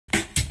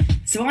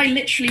So I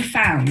literally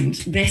found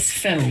this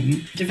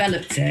film,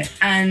 developed it,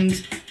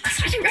 and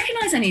I didn't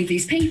recognise any of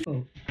these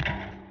people.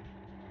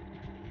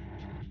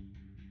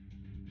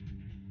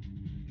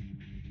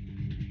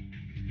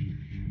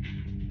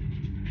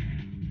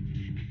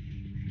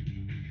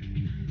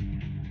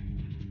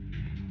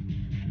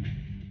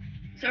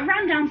 So I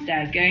ran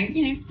downstairs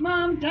going,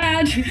 Mum,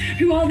 Dad,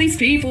 who are these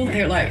people?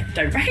 They were like,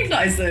 don't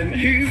recognise them.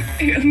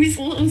 And we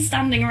all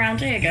standing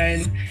around here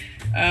going,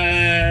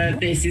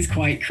 this is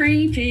quite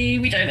creepy.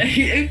 We don't know,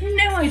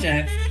 no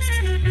idea.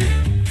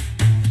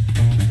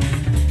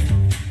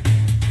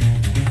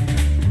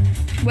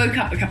 Woke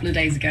up a couple of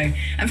days ago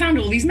and found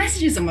all these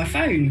messages on my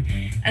phone.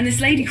 And this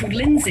lady called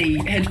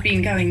Lindsay had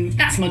been going,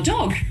 that's my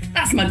dog,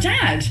 that's my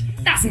dad,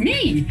 that's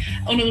me,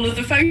 on all of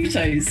the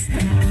photos.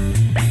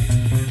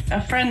 A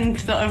friend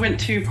that I went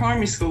to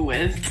primary school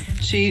with,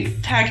 she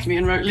tagged me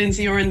and wrote,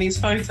 Lindsay, you're in these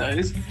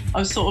photos. I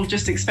was sort of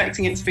just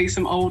expecting it to be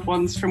some old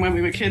ones from when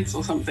we were kids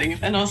or something.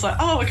 And I was like,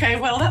 oh, okay,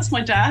 well, that's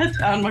my dad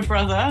and my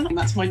brother, and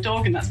that's my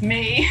dog, and that's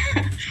me.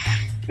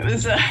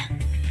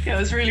 It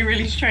was really,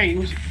 really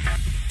strange.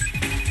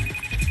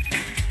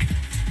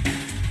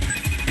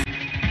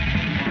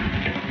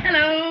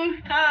 Hello.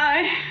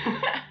 Hi.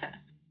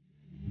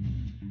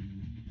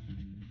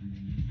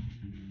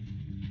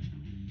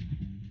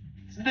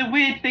 The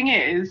weird thing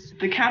is,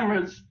 the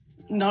camera's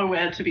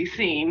nowhere to be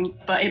seen,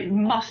 but it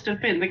must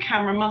have been, the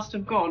camera must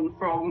have gone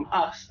from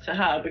us to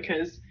her,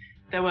 because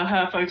there were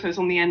her photos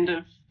on the end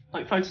of,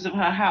 like, photos of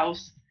her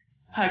house,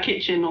 her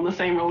kitchen on the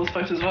same roll as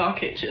photos of our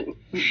kitchen,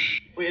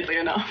 weirdly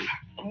enough.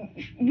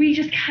 We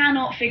just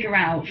cannot figure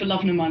out, for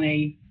love nor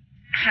money,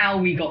 how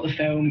we got the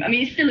film. I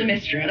mean, it's still a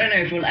mystery. I don't know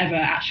if we'll ever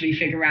actually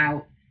figure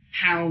out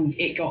how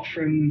it got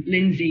from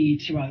Lindsay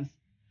to us.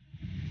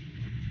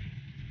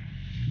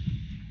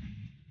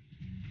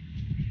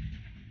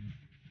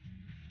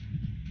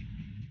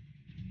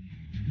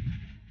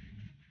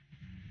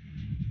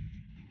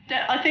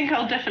 I think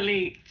I'll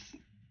definitely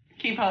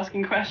keep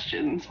asking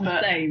questions,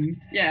 but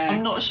same, yeah.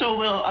 I'm not sure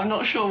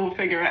we'll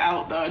figure it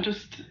out though.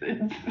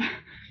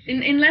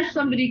 Unless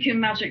somebody can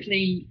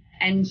magically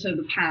enter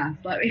the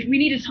past, like if we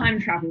need a time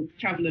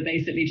traveler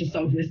basically to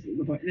solve this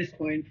at this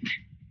point.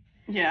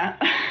 Yeah,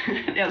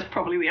 that's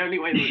probably the only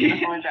way that we're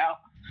gonna find out.